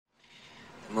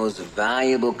The most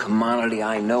valuable commodity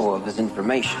I know of is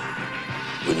information.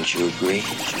 Wouldn't you agree?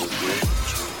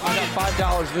 I got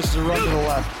 $5. This is a run to the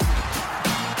left.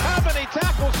 How many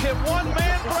tackles can one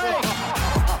man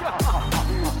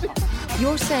break?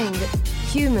 You're saying that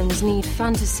humans need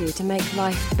fantasy to make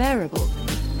life bearable?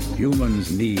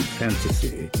 Humans need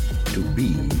fantasy to be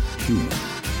human.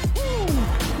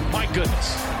 My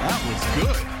goodness, that was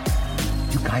good.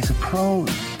 You guys are pros.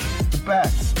 The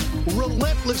best.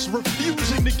 Relentless,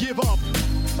 refusing to give up.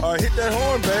 All right, hit that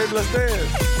horn, babe. Let's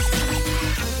dance.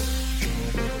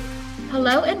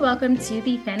 Hello and welcome to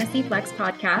the Fantasy Flex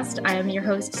podcast. I am your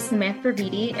host, Samantha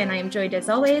Bravidi, and I am joined as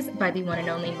always by the one and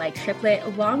only Mike Triplett, a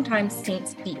longtime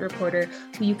Saints beat reporter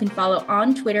who you can follow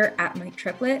on Twitter at Mike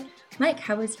Triplett. Mike,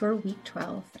 how was your week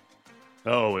 12?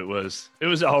 Oh, it was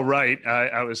all right.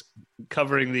 I was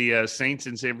covering the Saints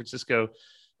in San Francisco.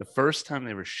 The first time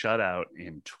they were shut out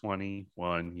in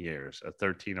 21 years, a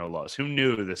 13-0 loss. Who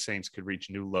knew the Saints could reach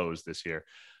new lows this year?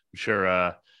 I'm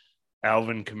sure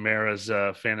Alvin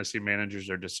Kamara's fantasy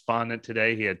managers are despondent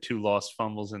today. He had 2 lost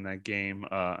fumbles in that game.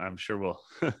 I'm sure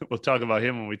we'll talk about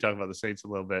him when we talk about the Saints a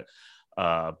little bit.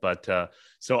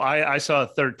 So I saw a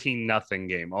 13-0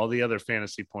 game. All the other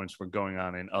fantasy points were going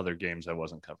on in other games I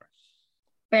wasn't covering.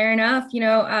 Fair enough.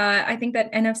 I think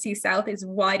that NFC South is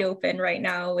wide open right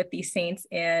now with the Saints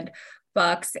and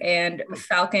Bucks and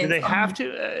Falcons. Do they have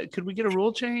to? Could we get a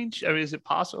rule change? I mean, is it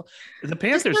possible? The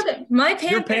Panthers. My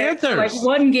Panthers. Are like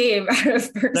one game out of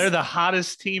first. They're the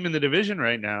hottest team in the division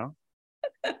right now.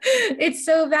 It's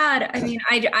so bad. I mean,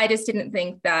 I just didn't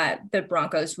think that the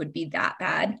Broncos would be that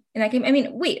bad in that game. I mean,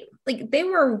 wait, like they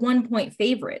were 1-point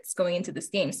favorites going into this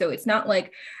game. So it's not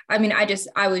like, I mean, I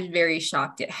was very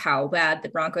shocked at how bad the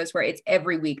Broncos were. It's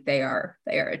every week they are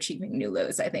achieving new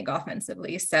lows, I think,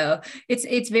 offensively. So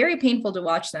it's very painful to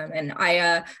watch them. And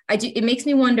it makes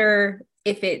me wonder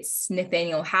if it's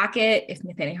Nathaniel Hackett, if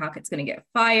Nathaniel Hackett's going to get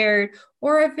fired,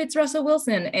 or if it's Russell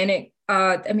Wilson. And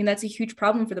that's a huge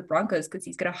problem for the Broncos because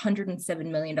he's got a $107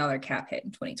 million cap hit in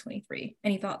 2023.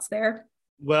 Any thoughts there?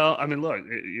 Well, I mean, look,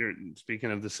 you're speaking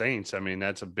of the Saints. I mean,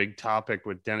 that's a big topic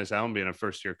with Dennis Allen being a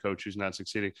first-year coach who's not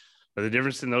succeeding. But the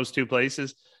difference in those two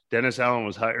places, Dennis Allen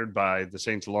was hired by the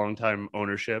Saints' longtime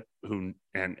ownership,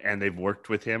 and they've worked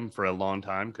with him for a long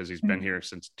time because he's been here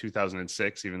since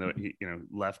 2006, even though he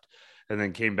left and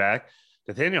then came back.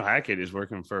 Nathaniel Hackett is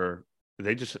working for.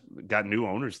 They just got new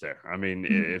owners there. I mean,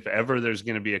 if ever there's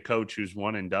going to be a coach who's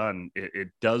one and done, it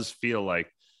does feel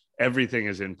like everything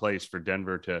is in place for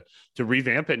Denver to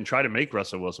revamp it and try to make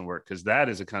Russell Wilson work, because that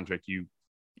is a contract you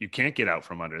can't get out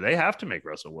from under. They have to make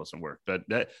Russell Wilson work. But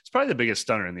it's probably the biggest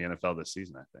stunner in the NFL this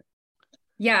season, I think.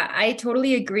 Yeah, I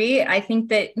totally agree. I think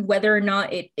that whether or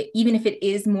not even if it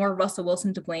is more Russell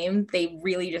Wilson to blame, they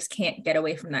really just can't get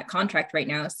away from that contract right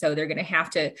now. So they're going to have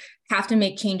to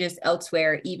make changes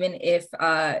elsewhere, even if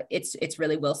it's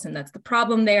really Wilson that's the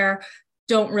problem there.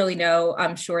 Don't really know.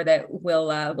 I'm sure that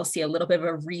we'll see a little bit of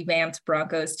a revamped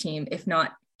Broncos team, if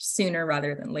not sooner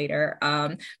rather than later.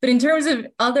 But in terms of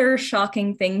other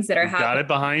shocking things that are happening, got it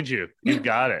behind you. You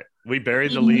got it. We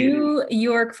buried the lead. New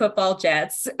York Football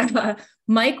Jets.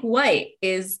 Mike White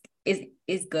is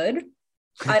good.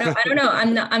 I don't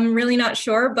know. I'm really not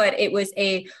sure, but it was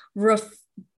a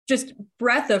just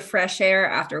breath of fresh air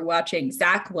after watching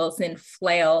Zach Wilson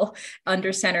flail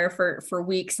under center for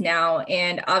weeks now.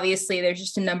 And obviously there's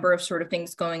just a number of sort of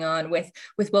things going on with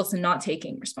Wilson not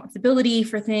taking responsibility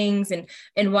for things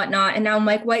and whatnot. And now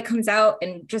Mike White comes out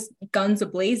and just guns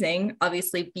a-blazing,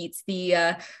 obviously beats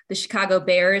the Chicago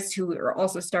Bears, who are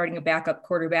also starting a backup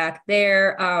quarterback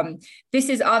there. This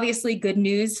is obviously good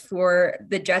news for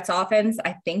the Jets offense,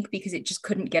 I think, because it just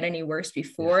couldn't get any worse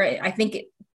before. I think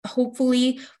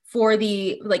hopefully for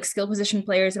the skill position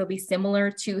players, it'll be similar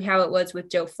to how it was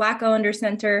with Joe Flacco under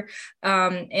center.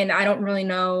 And I don't really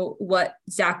know what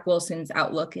Zach Wilson's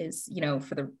outlook is,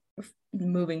 for the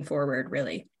moving forward,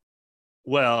 really.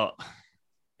 Well,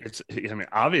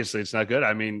 obviously it's not good.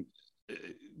 I mean,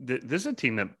 this is a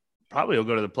team that probably will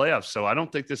go to the playoffs. So I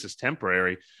don't think this is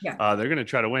temporary. Yeah. They're going to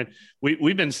try to win.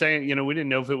 We've been saying, we didn't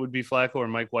know if it would be Flacco or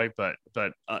Mike White, but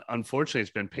unfortunately it's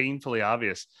been painfully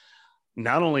obvious,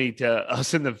 not only to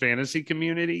us in the fantasy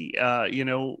community,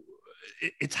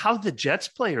 it's how the Jets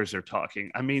players are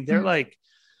talking. I mean, they're like,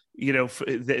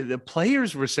 the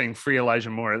players were saying free Elijah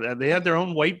Moore. They had their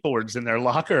own whiteboards in their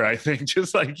locker, I think,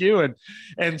 just like you,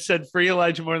 and said free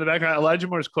Elijah Moore in the background. Elijah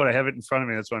Moore's quote, I have it in front of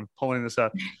me. That's why I'm pulling this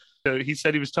up. So he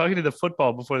said he was talking to the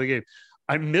football before the game.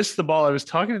 I missed the ball. I was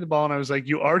talking to the ball and I was like,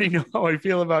 you already know how I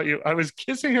feel about you. I was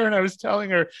kissing her and I was telling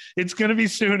her it's going to be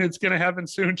soon. It's going to happen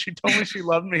soon. She told me she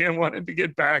loved me and wanted to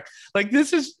get back. Like,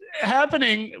 this is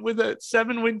happening with a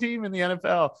 7-win team in the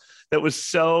NFL that was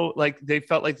so, like, they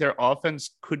felt like their offense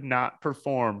could not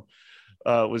perform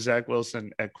with Zach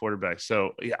Wilson at quarterback.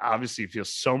 So yeah, obviously you feel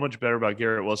so much better about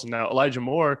Garrett Wilson. Now, Elijah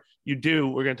Moore, we're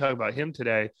going to talk about him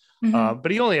today,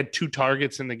 but he only had 2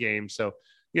 targets in the game. So,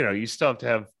 you still have to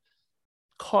have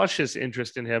cautious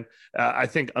interest in him. I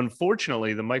think,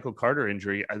 unfortunately, the Michael Carter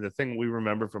injury, the thing we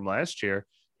remember from last year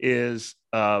is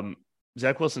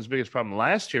Zach Wilson's biggest problem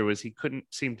last year was he couldn't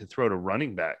seem to throw to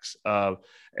running backs.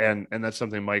 And that's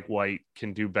something Mike White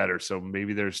can do better. So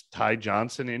maybe there's Ty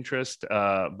Johnson interest,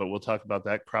 but we'll talk about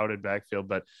that crowded backfield.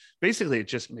 But basically it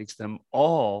just makes them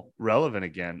all relevant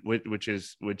again, which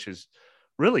is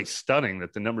really stunning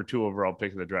that the number 2 overall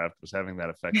pick of the draft was having that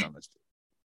effect on this team.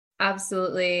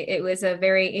 Absolutely. It was a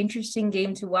very interesting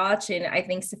game to watch. And I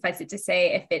think, suffice it to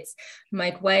say, if it's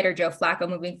Mike White or Joe Flacco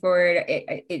moving forward,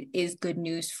 it is good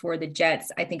news for the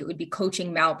Jets. I think it would be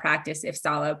coaching malpractice if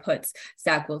Saleh puts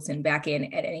Zach Wilson back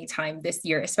in at any time this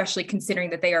year, especially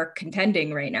considering that they are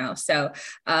contending right now. So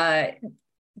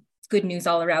good news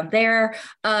all around there.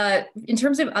 In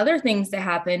terms of other things that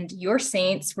happened, your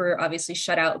Saints were obviously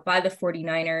shut out by the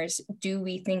 49ers. Do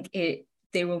we think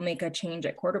they will make a change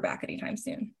at quarterback anytime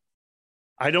soon?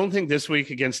 I don't think this week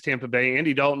against Tampa Bay,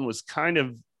 Andy Dalton was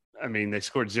they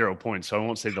scored 0 points, so I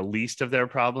won't say the least of their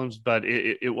problems, but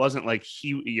it wasn't like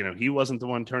he wasn't the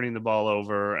one turning the ball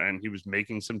over, and he was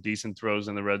making some decent throws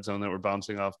in the red zone that were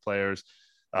bouncing off players.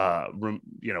 1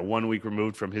 week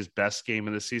removed from his best game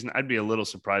of the season. I'd be a little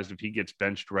surprised if he gets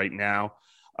benched right now.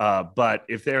 But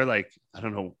if they're like, I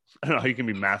don't know how you can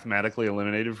be mathematically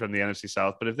eliminated from the NFC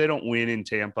South, but if they don't win in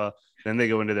Tampa, then they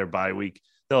go into their bye week.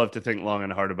 They'll have to think long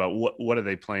and hard about what are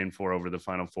they playing for over the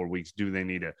final 4 weeks? Do they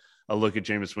need a look at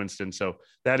Jameis Winston? So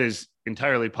that is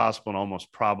entirely possible and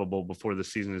almost probable before the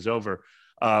season is over.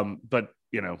 But,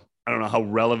 I don't know how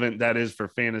relevant that is for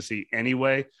fantasy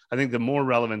anyway. I think the more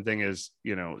relevant thing is,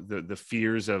 the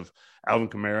fears of Alvin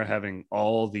Kamara having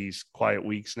all these quiet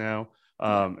weeks now,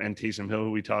 and Taysom Hill,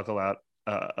 who we talk a lot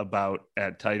about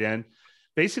at tight end.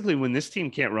 Basically, when this team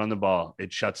can't run the ball,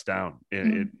 it shuts down.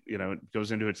 It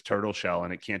goes into its turtle shell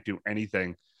and it can't do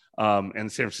anything. And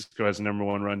San Francisco has the number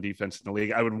 1 run defense in the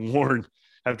league. I would warn,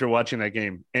 after watching that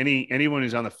game, anyone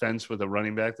who's on the fence with a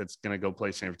running back that's going to go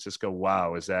play San Francisco,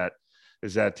 wow, is that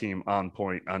team on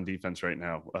point on defense right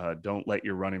now? Don't let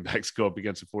your running backs go up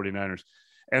against the 49ers.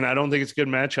 And I don't think it's a good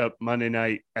matchup Monday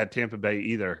night at Tampa Bay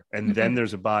either. And then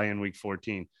there's a bye in week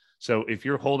 14. So if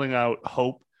you're holding out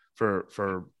hope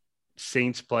for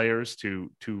Saints players to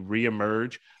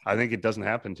reemerge, I think it doesn't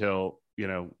happen till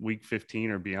week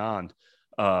 15 or beyond.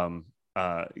 Tampa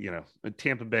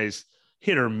Bay's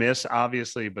hit or miss,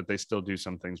 obviously, but they still do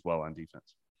some things well on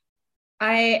defense.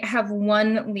 I have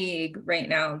one league right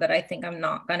now that I think I'm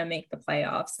not going to make the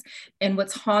playoffs, and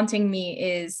what's haunting me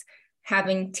is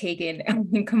having taken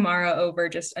Alvin Kamara over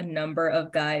just a number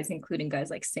of guys, including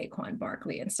guys like Saquon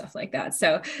Barkley and stuff like that.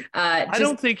 So I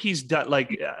don't think he's done.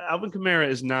 Like, Alvin Kamara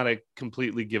is not a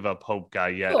completely give up hope guy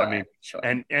yet. Sure.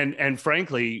 And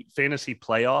frankly, fantasy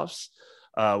playoffs,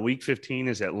 week 15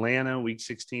 is Atlanta, week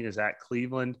 16 is at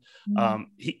Cleveland.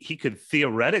 He could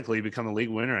theoretically become a league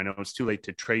winner. I know it's too late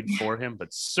to trade for him,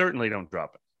 but certainly don't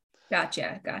drop it.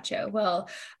 Gotcha. Well,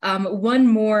 one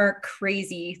more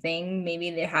crazy thing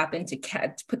maybe that happened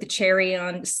to put the cherry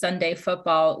on Sunday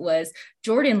football was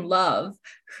Jordan Love,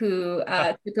 who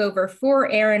took over for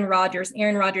Aaron Rodgers.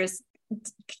 Aaron Rodgers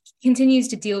continues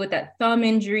to deal with that thumb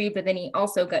injury, but then he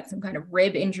also got some kind of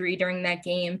rib injury during that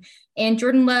game. And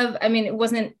Jordan Love, it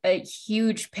wasn't a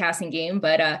huge passing game,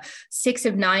 but 6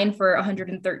 of 9 for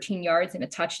 113 yards and a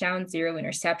touchdown, 0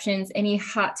 interceptions. Any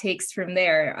hot takes from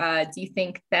there? Do you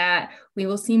think that we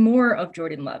will see more of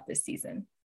Jordan Love this season?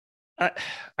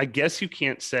 I guess you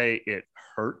can't say it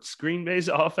hurts Green Bay's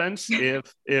offense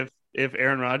if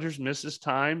Aaron Rodgers misses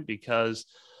time, because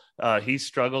he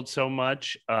struggled so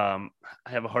much. I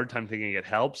have a hard time thinking it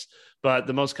helps, but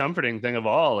the most comforting thing of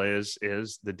all is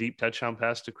the deep touchdown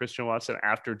pass to Christian Watson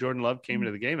after Jordan Love came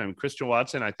into the game. Christian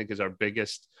Watson, I think, is our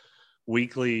biggest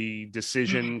weekly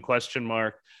decision question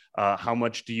mark. How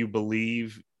much do you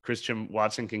believe Christian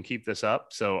Watson can keep this up?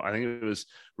 So I think it was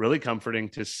really comforting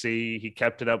to see he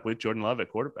kept it up with Jordan Love at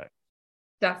quarterback.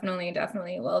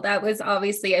 Definitely. Well, that was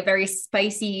obviously a very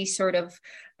spicy sort of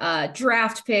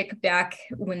draft pick back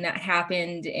when that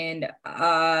happened. And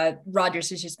Rodgers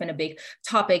has just been a big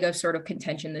topic of sort of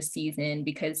contention this season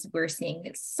because we're seeing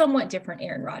a somewhat different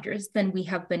Aaron Rodgers than we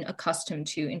have been accustomed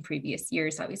to in previous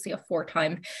years. Obviously a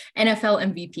 4-time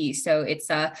NFL MVP. So it's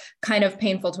kind of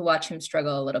painful to watch him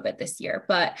struggle a little bit this year.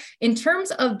 But in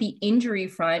terms of the injury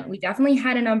front, we definitely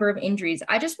had a number of injuries.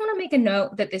 I just want to make a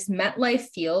note that this MetLife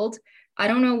field, I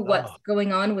don't know what's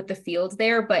going on with the field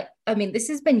there, but I mean, this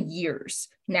has been years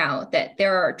now that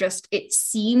there are just, it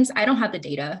seems, I don't have the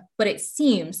data, but it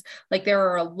seems like there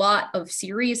are a lot of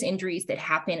serious injuries that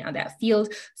happen on that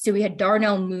field. So we had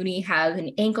Darnell Mooney have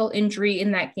an ankle injury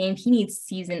in that game. He needs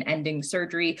season-ending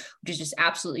surgery, which is just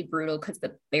absolutely brutal because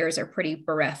the Bears are pretty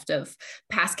bereft of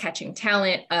pass-catching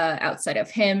talent outside of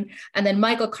him. And then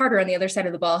Michael Carter on the other side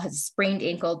of the ball has a sprained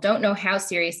ankle. Don't know how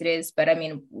serious it is, but I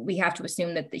mean, we have to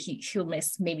assume that he'll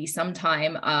miss maybe some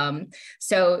time.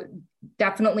 So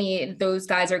definitely those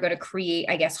guys are going to create,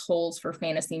 I guess, holes for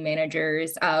fantasy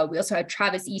managers. We also had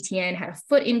Travis Etienne had a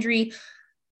foot injury.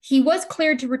 He was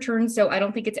cleared to return, so I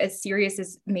don't think it's as serious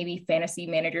as maybe fantasy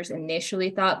managers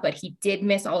initially thought, but he did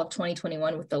miss all of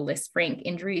 2021 with the Lisfranc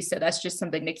injury. So that's just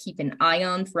something to keep an eye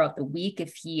on throughout the week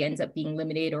if he ends up being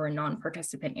limited or a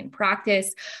non-participant in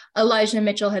practice. Elijah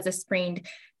Mitchell has a sprained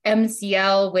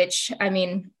MCL, which, I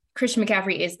mean, Christian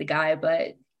McCaffrey is the guy,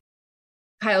 but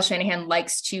Kyle Shanahan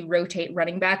likes to rotate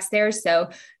running backs there. So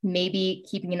maybe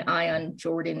keeping an eye on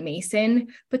Jordan Mason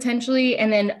potentially.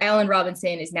 And then Allen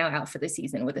Robinson is now out for the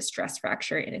season with a stress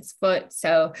fracture in his foot.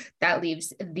 So that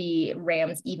leaves the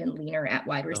Rams even leaner at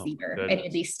wide receiver. Any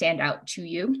of these stand out to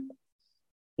you?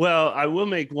 Well, I will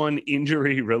make one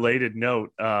injury related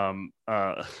note. Last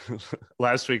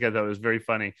week, I thought it was very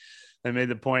funny. I made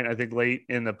the point, I think late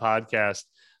in the podcast,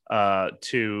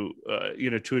 to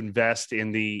invest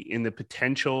in the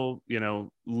potential,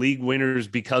 league winners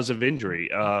because of injury.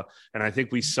 And I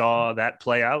think we saw that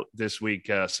play out this week.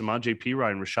 Samaje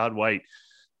Perine, Rachaad White,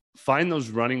 find those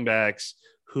running backs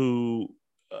who,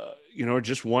 are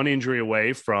just one injury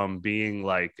away from being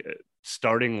like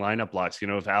starting lineup blocks.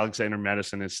 If Alexander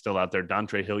Madison is still out there,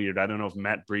 Dontre Hilliard, I don't know if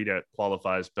Matt Breida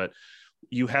qualifies, but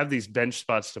you have these bench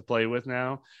spots to play with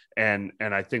now. And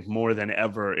I think more than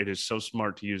ever, it is so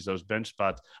smart to use those bench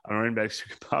spots on running backs who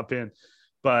can pop in.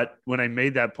 But when I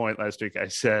made that point last week, I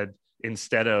said,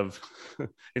 instead of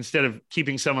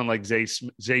keeping someone like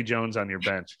Zay Jones on your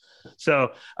bench.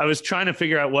 So I was trying to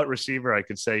figure out what receiver I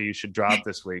could say you should drop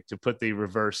this week to put the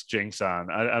reverse jinx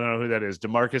on. I don't know who that is,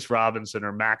 DeMarcus Robinson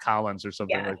or Mac Hollins or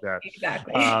something like that.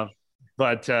 Exactly.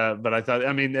 But I thought,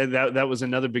 that was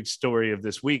another big story of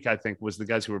this week, I think, was the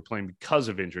guys who were playing because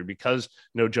of injury, because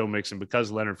no Joe Mixon,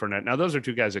 because Leonard Fournette. Now, those are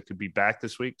two guys that could be back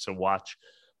this week. So watch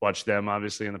them,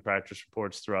 obviously, in the practice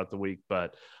reports throughout the week.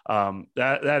 But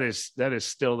that is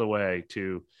still the way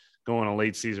to go on a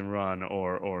late season run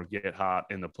or get hot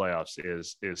in the playoffs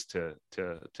is to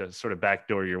sort of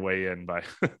backdoor your way in by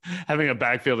having a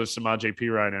backfield of Samaje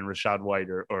Perine and Rachaad White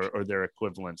or their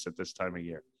equivalents at this time of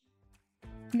year.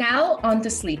 Now on to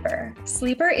Sleeper.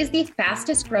 Sleeper is the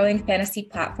fastest growing fantasy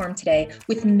platform today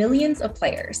with millions of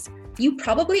players. You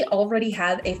probably already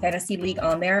have a fantasy league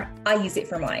on there. I use it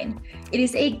for mine. It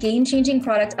is a game-changing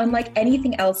product unlike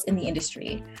anything else in the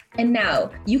industry. And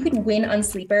now you can win on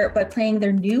Sleeper by playing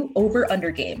their new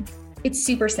over-under game. It's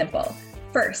super simple.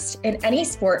 First, in any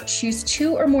sport, choose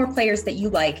 2 or more players that you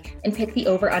like and pick the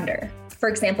over-under. For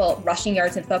example, rushing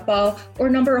yards in football or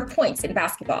number of points in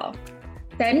basketball.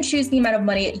 Then choose the amount of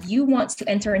money you want to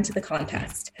enter into the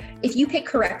contest. If you pick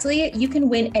correctly, you can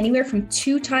win anywhere from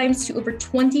 2 times to over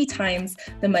 20 times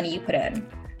the money you put in.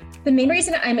 The main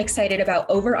reason I'm excited about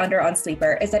Over Under on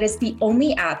Sleeper is that it's the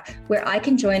only app where I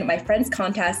can join my friends'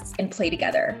 contests and play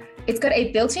together. It's got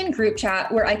a built-in group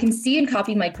chat where I can see and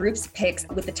copy my group's picks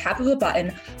with the tap of a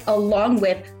button, along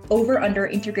with Over Under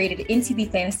integrated into the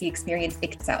fantasy experience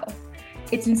itself.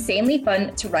 It's insanely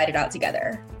fun to ride it out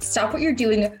together. Stop what you're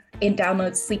doing and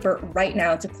download Sleeper right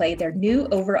now to play their new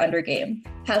over-under game.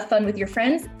 Have fun with your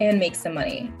friends and make some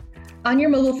money. On your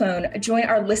mobile phone, join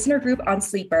our listener group on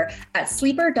Sleeper at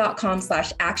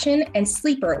sleeper.com/action, and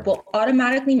Sleeper will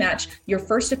automatically match your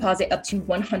first deposit up to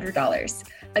 $100.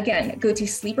 Again, go to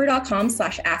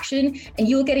sleeper.com/action and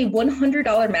you will get a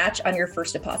 $100 match on your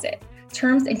first deposit.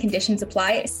 Terms and conditions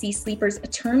apply. See Sleeper's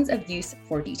terms of use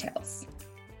for details.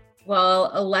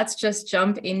 Well, let's just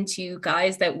jump into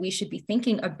guys that we should be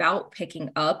thinking about picking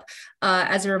up.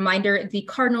 As a reminder, the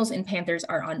Cardinals and Panthers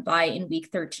are on bye in week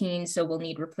 13, so we'll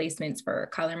need replacements for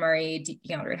Kyler Murray,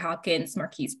 DeAndre Hopkins,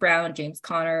 Marquise Brown, James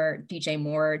Conner, DJ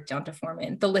Moore, Jonta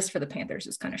Foreman. The list for the Panthers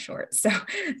is kind of short, so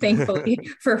thankfully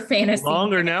for fantasy.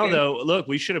 Longer now, though. Look,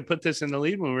 we should have put this in the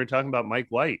lead when we were talking about Mike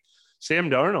White.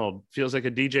 Sam Darnold feels like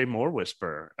a DJ Moore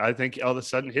whisperer. I think all of a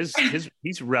sudden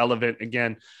he's relevant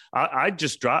again. I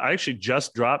actually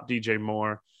just dropped DJ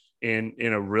Moore in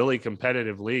a really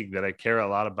competitive league that I care a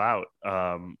lot about.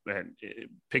 And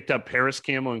picked up Paris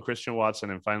Campbell and Christian Watson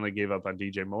and finally gave up on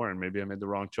DJ Moore. And maybe I made the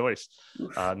wrong choice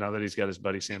now that he's got his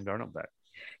buddy Sam Darnold back.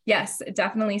 Yes, it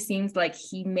definitely seems like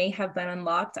he may have been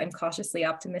unlocked. I'm cautiously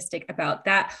optimistic about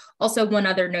that. Also, one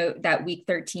other note that week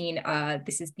 13,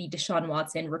 this is the Deshaun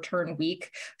Watson return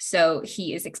week. So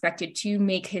he is expected to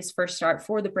make his first start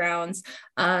for the Browns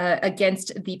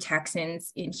against the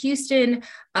Texans in Houston.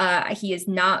 He is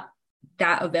not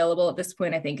that available at this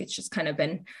point. I think it's just kind of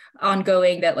been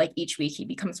ongoing that like each week he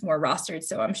becomes more rostered.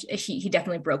 So he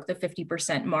definitely broke the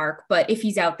 50% mark, but if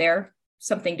he's out there,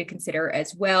 something to consider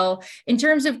as well. In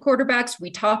terms of quarterbacks,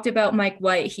 we talked about Mike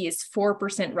White. He is 4%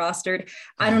 rostered.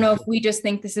 I don't know if we just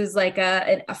think this is like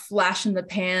a flash in the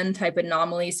pan type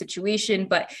anomaly situation,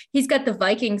 but he's got the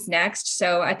Vikings next.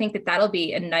 So I think that that'll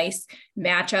be a nice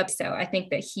matchup. So I think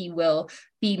that he will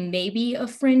be maybe a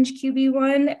fringe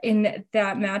QB1 in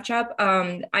that matchup.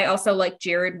 I also like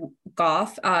Jared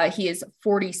Goff. He is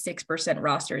 46%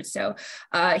 rostered. So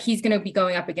he's going to be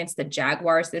going up against the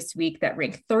Jaguars this week that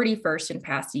rank 31st in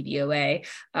pass DVOA.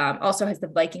 Also has the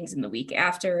Vikings in the week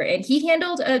after. And he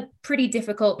handled a pretty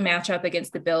difficult matchup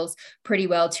against the Bills pretty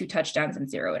well, 2 touchdowns and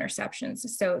 0 interceptions.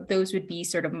 So those would be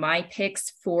sort of my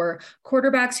picks for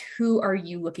quarterbacks. Who are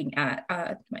you looking at,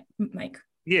 Mike?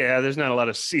 Yeah, there's not a lot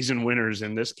of season winners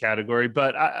in this category,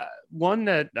 but one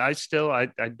that I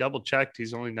double checked,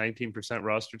 he's only 19%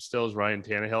 rostered still, is Ryan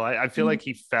Tannehill. I feel like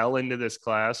he fell into this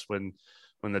class when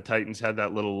the Titans had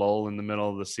that little lull in the middle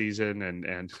of the season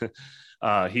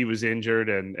and he was injured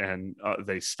and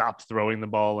they stopped throwing the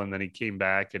ball and then he came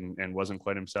back and wasn't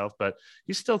quite himself, but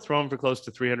he's still thrown for close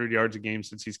to 300 yards a game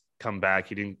since he's come back.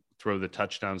 He didn't throw the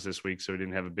touchdowns this week, so he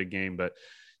didn't have a big game, but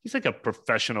he's like a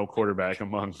professional quarterback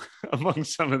among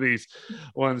some of these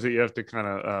ones that you have to kind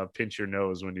of pinch your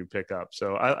nose when you pick up.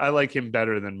 So I like him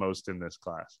better than most in this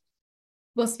class.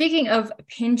 Well, speaking of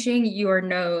pinching your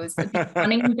nose, the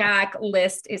running back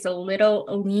list is a little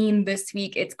lean this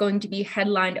week. It's going to be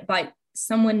headlined by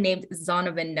someone named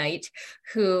Zonovan Knight,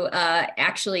 who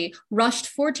actually rushed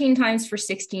 14 times for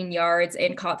 16 yards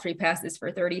and caught 3 passes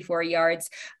for 34 yards.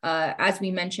 As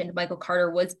we mentioned, Michael Carter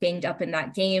was banged up in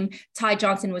that game. Ty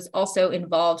Johnson was also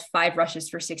involved, 5 rushes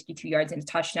for 62 yards and a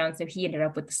touchdown. So he ended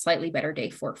up with a slightly better day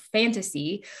for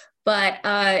fantasy. But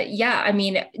yeah, I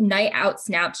mean, Knight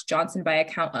outsnapped Johnson by a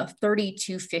count of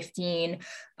 32-15,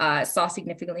 saw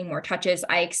significantly more touches.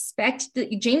 I expect that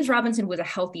James Robinson was a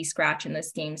healthy scratch in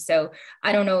this game. So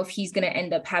I don't know if he's going to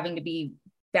end up having to be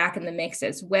back in the mix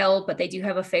as well, but they do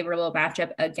have a favorable matchup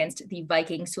against the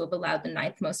Vikings, who have allowed the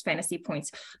 9th most fantasy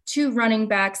points to running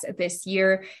backs this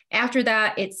year. After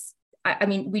that, I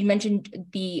mean, we mentioned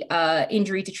the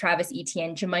injury to Travis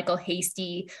Etienne. JaMychal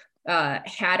Hasty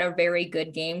had a very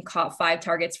good game, caught 5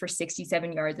 targets for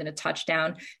 67 yards and a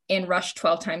touchdown and rushed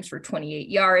 12 times for 28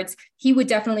 yards. He would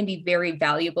definitely be very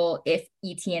valuable if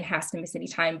Etienne has to miss any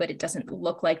time, but it doesn't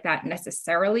look like that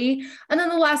necessarily. And then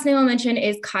the last name I'll mention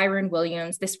is Kyren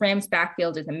Williams. This Rams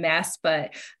backfield is a mess,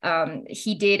 but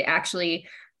he did actually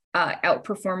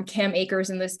outperform Cam Akers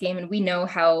in this game. And we know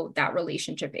how that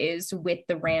relationship is with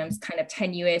the Rams, kind of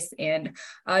tenuous, and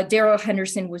Darrell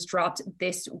Henderson was dropped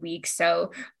this week.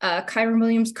 So Kyren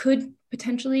Williams could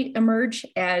potentially emerge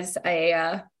as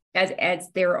their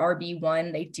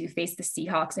RB1. They do face the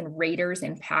Seahawks and Raiders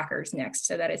and Packers next.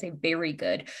 So that is a very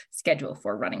good schedule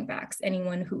for running backs.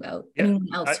 Anyone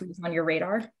else who's on your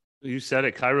radar? You said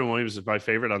it. Kyren Williams is my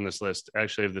favorite on this list,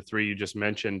 actually, of the 3 you just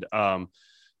mentioned.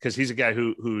 Because he's a guy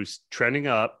who's trending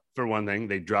up, for one thing.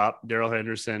 They dropped Darrell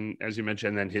Henderson, as you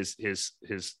mentioned, and then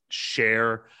his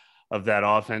share of that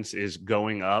offense is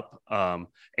going up.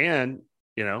 And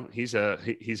you know, he's a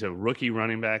rookie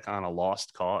running back on a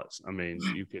lost cause. I mean,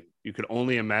 you could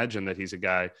only imagine that he's a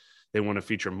guy they want to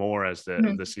feature more as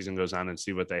the season goes on and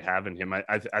see what they have in him.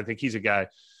 I think he's a guy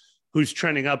who's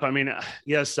trending up. I mean,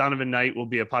 yes, Zonovan Knight will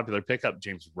be a popular pickup.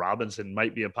 James Robinson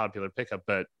might be a popular pickup,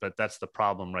 but that's the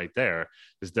problem right there,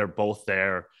 is they're both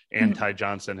there. And Ty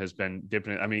Johnson has been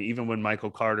dipping. I mean, even when Michael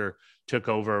Carter took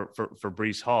over for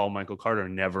Breece Hall, Michael Carter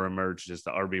never emerged as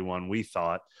the RB1 we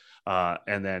thought.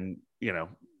 And then, you know,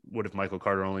 what if Michael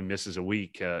Carter only misses a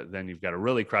week? Then you've got a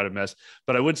really crowded mess.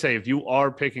 But I would say if you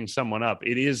are picking someone up,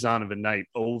 it is Zonovan Knight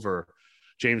over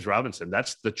James Robinson.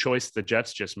 That's the choice the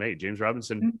Jets just made. James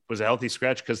Robinson was a healthy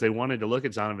scratch because they wanted to look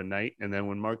at Zonovan Knight. And then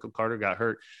when Michael Carter got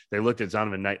hurt, they looked at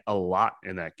Zonovan Knight a lot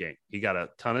in that game. He got a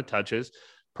ton of touches,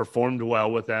 performed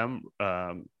well with them.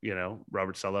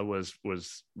 Robert Saleh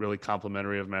was really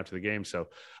complimentary of him after the game. So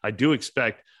I do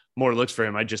expect more looks for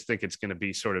him. I just think it's going to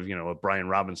be sort of, a Brian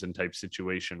Robinson type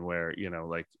situation where,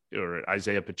 or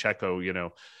Isaiah Pacheco,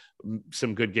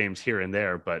 some good games here and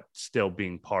there, but still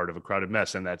being part of a crowded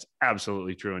mess. And that's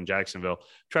absolutely true in Jacksonville.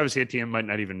 Travis Etienne might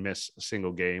not even miss a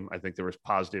single game. I think there was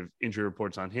positive injury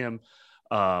reports on him.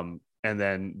 And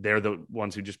then they're the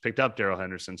ones who just picked up Darrell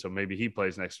Henderson. So maybe he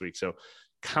plays next week. So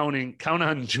count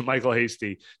on JaMycal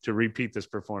Hasty to repeat this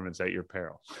performance at your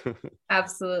peril.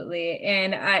 Absolutely.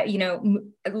 And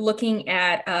looking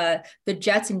at the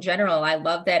Jets in general, I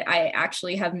love that I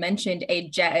actually have mentioned a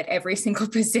Jet at every single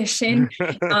position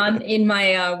in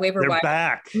my waiver wire.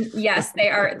 Back. Yes, they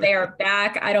are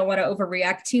back. I don't want to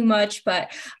overreact too much,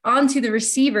 but on to the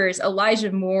receivers.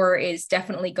 Elijah Moore is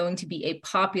definitely going to be a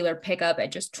popular pickup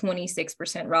at just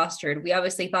 26% rostered. We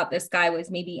obviously thought this guy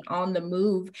was maybe on the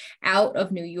move out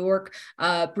of New York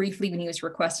briefly when he was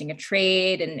requesting a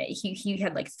trade, and he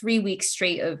had like 3 weeks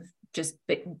straight of just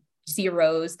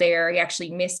zeros there. He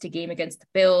actually missed a game against the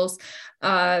Bills,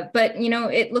 but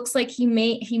it looks like he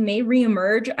may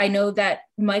reemerge. I know that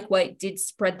Mike White did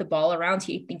spread the ball around.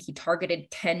 I think he targeted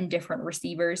 10 different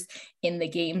receivers in the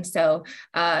game, so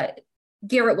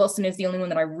Garrett Wilson is the only one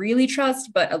that I really trust,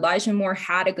 but Elijah Moore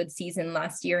had a good season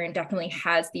last year and definitely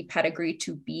has the pedigree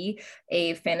to be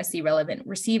a fantasy relevant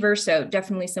receiver. So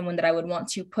definitely someone that I would want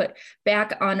to put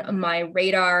back on my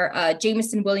radar.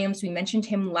 Jameson Williams, we mentioned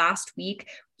him last week.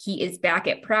 He is back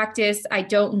at practice. I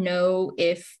don't know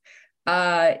if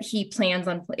he plans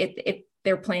on if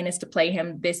their plan is to play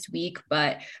him this week,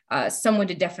 but someone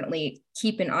to definitely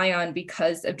keep an eye on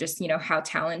because of just, how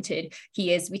talented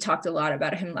he is. We talked a lot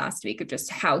about him last week of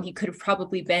just how he could have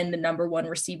probably been the number one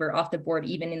receiver off the board,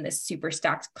 even in this super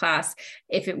stacked class,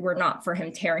 if it were not for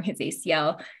him tearing his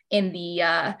ACL in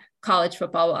the college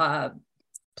football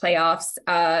playoffs.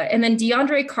 And then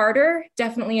DeAndre Carter,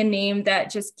 definitely a name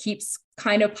that just keeps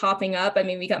kind of popping up. I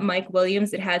mean, we got Mike Williams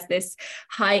that has this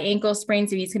high ankle sprain,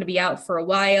 so he's going to be out for a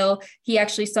while. He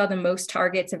actually saw the most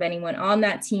targets of anyone on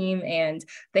that team, and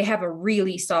they have a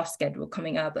really soft schedule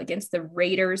coming up against the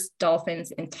Raiders,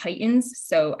 Dolphins, and Titans.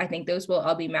 So I think those will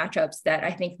all be matchups that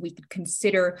I think we could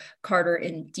consider Carter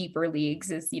in deeper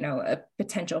leagues as, a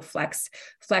potential flex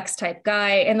type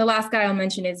guy. And the last guy I'll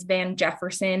mention is Van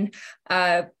Jefferson.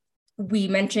 We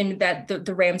mentioned that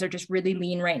the Rams are just really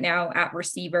lean right now at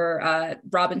receiver.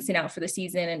 Robinson out for the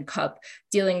season and Kupp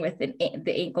dealing with the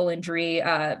ankle injury.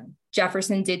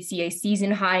 Jefferson did see a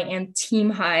season high and team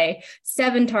high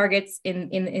 7 targets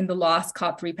in the loss,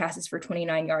 caught 3 passes for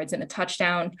 29 yards and a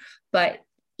touchdown. But,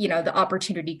 the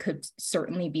opportunity could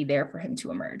certainly be there for him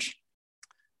to emerge.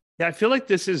 Yeah, I feel like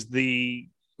this is the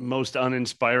most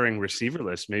uninspiring receiver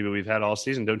list maybe we've had all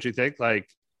season, don't you think?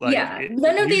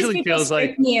 None of these people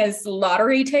strike me as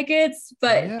lottery tickets,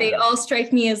 but they all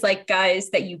strike me as like guys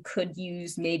that you could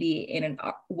use maybe in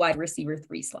a wide receiver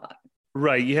 3 slot.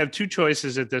 Right. You have 2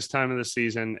 choices at this time of the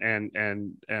season,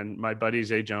 and my buddy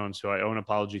Zay Jones, who I owe an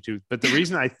apology to. But the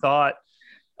reason I thought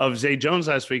of Zay Jones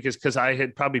last week is because I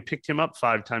had probably picked him up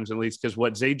 5 times at least, because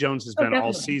what Zay Jones has been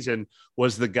all season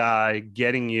was the guy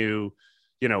getting you,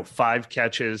 5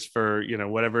 catches for,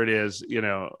 whatever it is,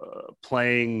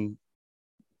 playing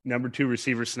number 2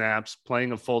 receiver snaps,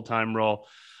 playing a full-time role.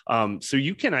 So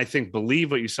you can, I think,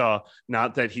 believe what you saw,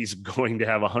 not that he's going to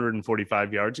have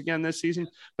 145 yards again this season,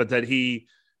 but that he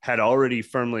had already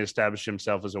firmly established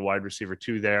himself as a wide receiver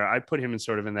 2 there. I put him in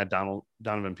sort of in that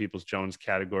Donovan Peoples-Jones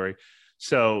category.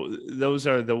 So those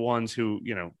are the ones who,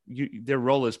 their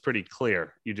role is pretty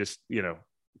clear. You just,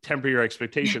 temper your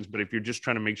expectations, but if you're just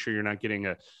trying to make sure you're not getting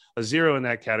a 0 in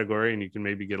that category, and you can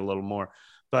maybe get a little more.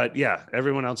 But yeah,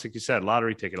 everyone else, like you said,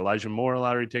 lottery ticket. Elijah Moore,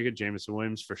 lottery ticket. Jameson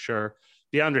Williams for sure.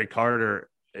 DeAndre Carter,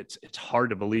 it's hard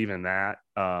to believe in that.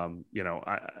 I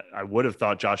would have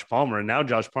thought Josh Palmer, and now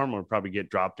Josh Palmer would probably get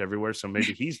dropped everywhere. So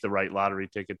maybe he's the right lottery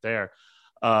ticket there.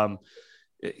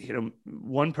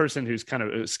 One person who's kind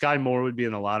of Sky Moore would be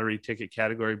in the lottery ticket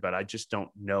category, but I just don't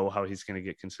know how he's going to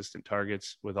get consistent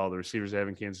targets with all the receivers they have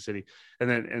in Kansas City. And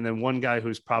then one guy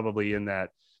who's probably in that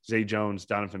Zay Jones,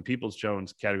 Donovan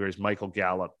Peoples-Jones categories, Michael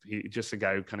Gallup. He just a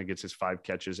guy who kind of gets his 5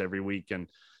 catches every week and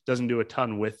doesn't do a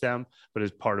ton with them, but is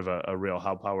part of a real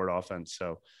high-powered offense.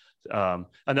 So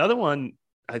another one,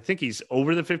 I think he's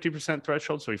over the 50%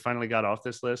 threshold, so he finally got off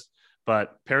this list.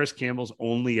 but Paris Campbell's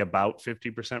only about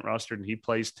 50% rostered, and he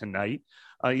plays tonight.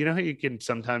 You know how you can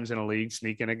sometimes in a league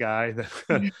sneak in a guy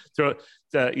that throw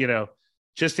the, you know,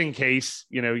 just in case,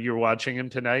 you know, you're watching him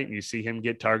tonight and you see him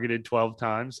get targeted 12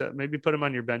 times, maybe put him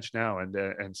on your bench now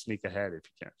and sneak ahead if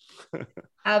you can.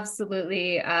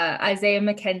 Absolutely. Isaiah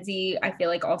McKenzie, I feel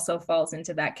like also falls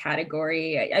into that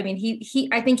category. I mean,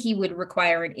 I think he would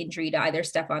require an injury to either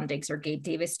Stephon Diggs or Gabe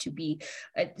Davis to be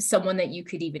someone that you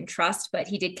could even trust, but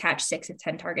he did catch 6 of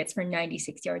 10 targets for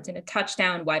 96 yards and a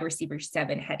touchdown, wide receiver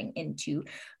 7 heading into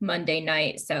Monday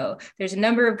night. So there's a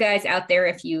number of guys out there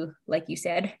if you, like you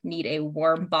said, need a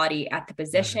warm body at the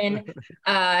position.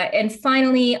 And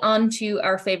finally, on to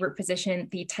our favorite position,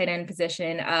 the tight end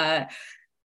position.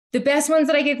 The best ones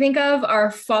that I can think of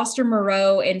are Foster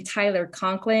Moreau and Tyler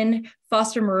Conklin.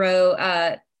 Foster Moreau,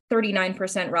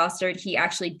 39% rostered. He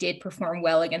actually did perform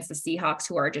well against the Seahawks,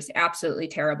 who are just absolutely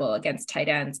terrible against tight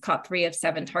ends. Caught 3 of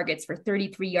 7 targets for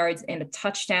 33 yards and a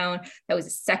touchdown. That was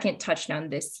his 2nd touchdown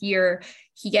this year.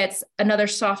 He gets another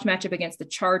soft matchup against the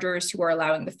Chargers, who are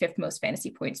allowing the 5th most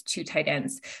fantasy points to tight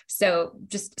ends. So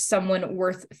just someone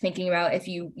worth thinking about if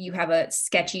you have a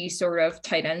sketchy sort of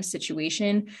tight end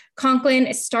situation.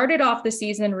 Conklin started off the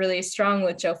season really strong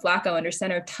with Joe Flacco under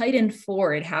center, tight end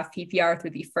 4 at half PPR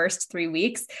through the first 3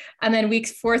 weeks. And then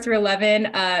weeks 4 through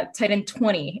 11, tight end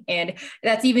 20. And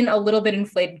that's even a little bit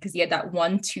inflated because he had that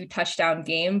 1-2 touchdown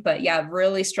game. But yeah,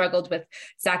 really struggled with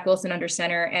Zach Wilson under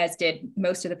center, as did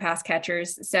most of the pass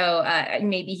catchers. So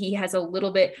maybe he has a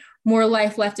little bit more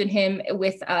life left in him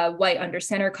with White under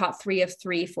center, caught 3 of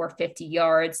 3 for 50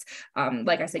 yards.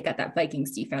 Like I said, got that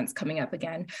Vikings defense coming up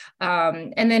again.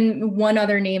 And then one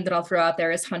other name that I'll throw out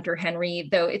there is Hunter Henry,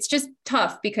 though it's just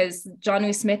tough because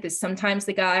Jonnu Smith is sometimes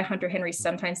the guy, Hunter Henry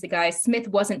sometimes the guy. Smith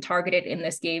wasn't targeted in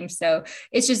this game. So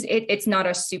it's just, it's not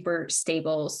a super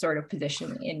stable sort of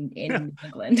position in New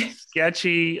England.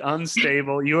 Sketchy,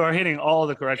 unstable. You are hitting all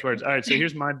the correct words. All right. So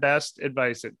here's my best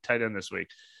advice at tight end this week.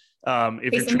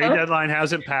 If your trade deadline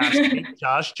hasn't passed, keep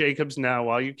Josh Jacobs now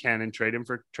while you can and trade him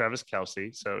for Travis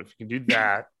Kelce. So if you can do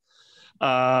that,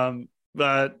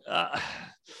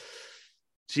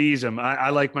 geez, I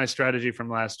like my strategy from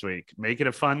last week. Make it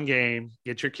a fun game.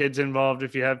 Get your kids involved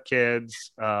if you have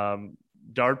kids.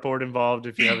 Dartboard involved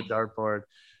if you have a dartboard.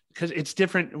 Because it's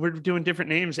different. We're doing different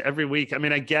names every week. I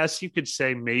mean, I guess you could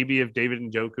say maybe if David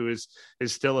Njoku is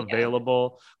still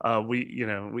available,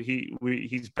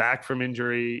 he's back from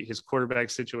injury. His quarterback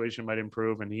situation might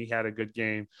improve, and he had a good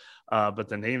game. But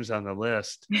the names on the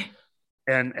list,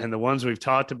 and the ones we've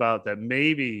talked about that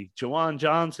maybe Juwan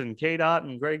Johnson, K.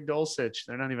 Otten, Greg Dulcich,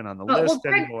 they're not even on the list well,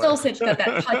 Greg anymore. Dulcich got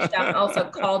that touchdown also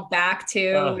called back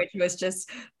too, which was just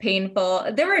painful.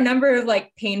 There were a number of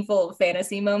like painful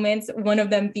fantasy moments. One of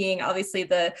them being obviously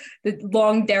the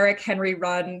long Derrick Henry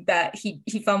run that he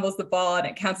fumbles the ball and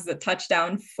it counts as a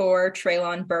touchdown for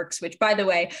Treylon Burks, which by the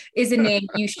way is a name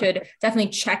you should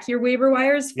definitely check your waiver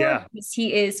wires for, because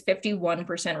he is 51%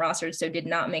 rostered, so did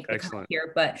not make the cut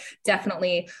here, but definitely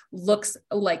looks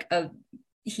like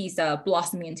he's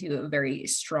blossoming into a very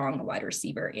strong wide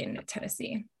receiver in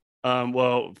Tennessee.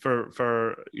 Well, for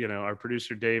our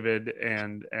producer David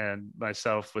and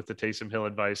myself with the Taysom Hill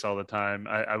advice all the time,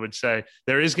 I would say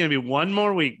there is going to be one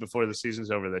more week before the season's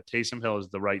over that Taysom Hill is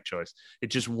the right choice. It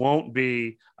just won't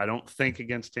be, I don't think,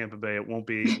 against Tampa Bay. It won't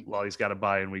be while he's got a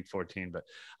bye in week 14. But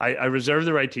I reserve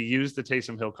the right to use the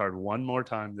Taysom Hill card one more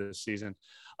time this season.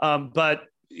 But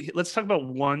let's talk about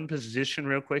one position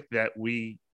real quick that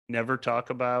we never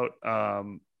talk about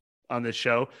on this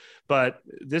show, but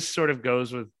this sort of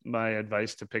goes with my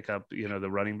advice to pick up, the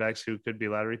running backs who could be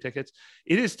lottery tickets.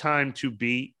 It is time to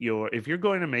beat if you're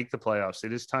going to make the playoffs,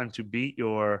 it is time to beat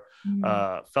your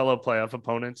fellow playoff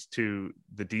opponents to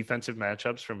the defensive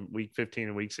matchups from week 15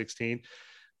 and week 16.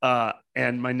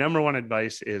 And my number one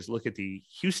advice is look at the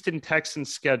Houston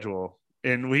Texans schedule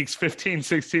in weeks 15,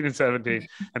 16, and 17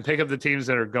 and pick up the teams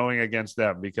that are going against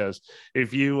them. Because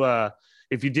if you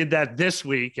did that this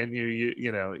week and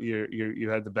you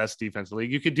had the best defense in the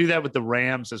league, you could do that with the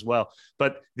Rams as well.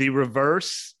 But the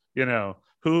reverse, was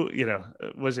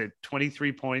it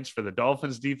 23 points for the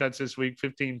Dolphins defense this week,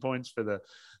 15 points for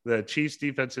the Chiefs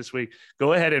defense this week?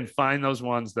 Go ahead and find those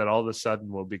ones that all of a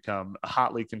sudden will become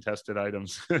hotly contested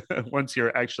items once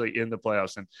you're actually in the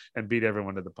playoffs and beat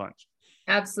everyone to the punch.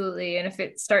 Absolutely. And if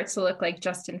it starts to look like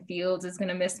Justin Fields is going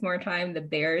to miss more time, the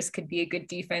Bears could be a good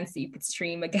defense that you could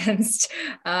stream against.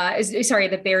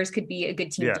 The Bears could be a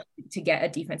good team to get a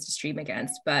defense to stream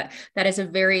against. But that is a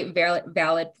very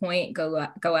valid point. Go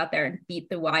out there and beat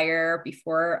the wire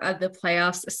before the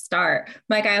playoffs start.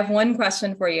 Mike, I have one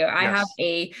question for you. I have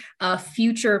a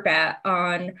future bet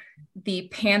on the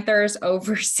Panthers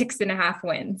over 6.5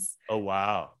 wins. Oh,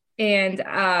 wow. And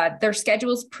their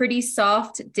schedule's pretty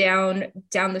soft down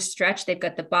the stretch. They've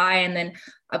got the bye, and then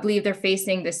I believe they're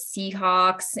facing the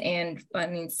Seahawks and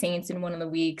Saints in one of the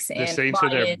weeks. The Saints are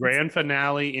their grand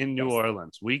finale in New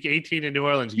Orleans. Week 18 in New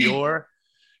Orleans. Your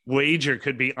wager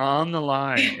could be on the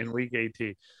line in Week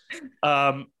 18.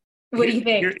 What do you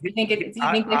think? Do you think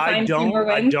they find 2 more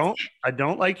wins? I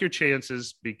don't like your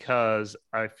chances because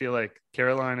I feel like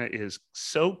Carolina is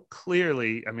so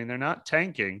clearly. I mean, they're not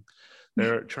tanking.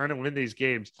 They're trying to win these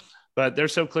games, but they're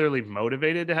so clearly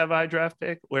motivated to have a high draft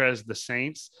pick. Whereas the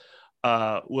Saints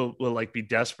will like be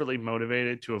desperately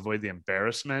motivated to avoid the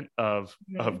embarrassment of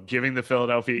giving the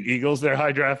Philadelphia Eagles their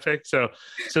high draft pick. So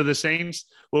the Saints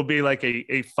will be like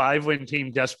a 5-win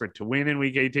team desperate to win in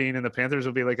Week 18, and the Panthers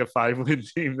will be like a 5-win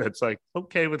team that's like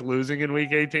okay with losing in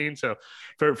Week 18. So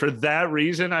for that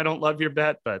reason, I don't love your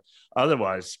bet, but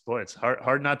otherwise, boy, it's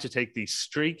hard not to take the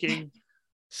streaking,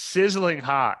 sizzling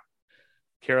hot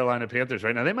Carolina Panthers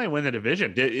right now. They might win the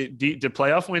division. Do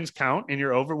playoff wins count in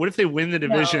your over? What if they win the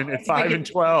division at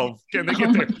 5-12? Can they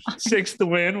get their 6th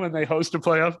win when they host a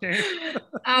playoff game?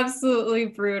 Absolutely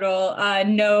brutal.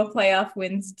 No playoff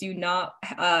wins do not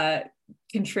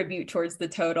contribute towards the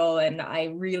total, and I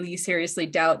really seriously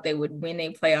doubt they would win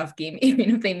a playoff game even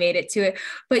if they made it to it.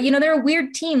 But they're a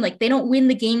weird team. Like, they don't win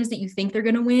the games that you think they're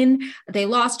going to win. They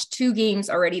lost 2 games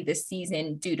already this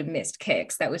season due to missed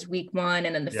kicks. That was Week 1,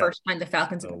 and then the first time the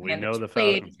Falcons and the Panthers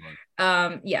played.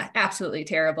 Absolutely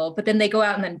terrible. But then they go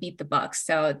out and then beat the Bucks.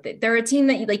 So they're a team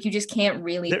that you just can't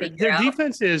really figure out.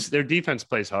 Their defense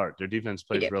plays hard. Their defense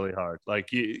plays really hard. Like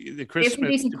the Christian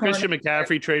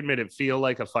McCaffrey trade made it feel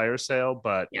like a fire sale,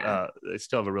 but they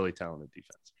still have a really talented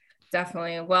defense.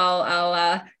 Definitely. Well,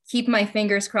 I'll keep my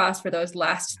fingers crossed for those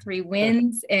last 3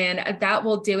 wins. And that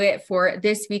will do it for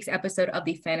this week's episode of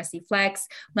the Fantasy Flex.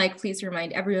 Mike, please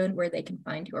remind everyone where they can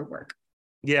find your work.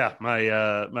 Yeah,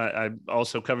 I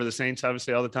also cover the Saints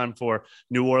obviously all the time for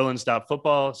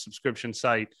NewOrleans.football subscription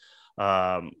site,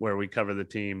 where we cover the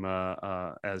team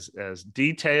as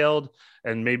detailed,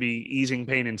 and maybe easing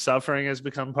pain and suffering has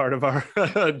become part of our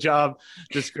job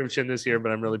description this year.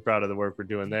 But I'm really proud of the work we're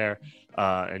doing there,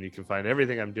 and you can find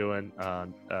everything I'm doing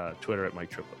on Twitter at Mike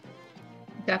Triplett.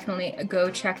 Definitely go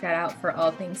check that out for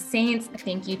all things Saints.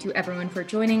 Thank you to everyone for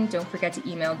joining. Don't forget to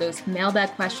email those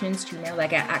mailbag questions to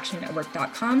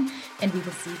mailbag@actionnetwork.com, and we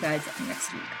will see you guys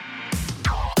next week.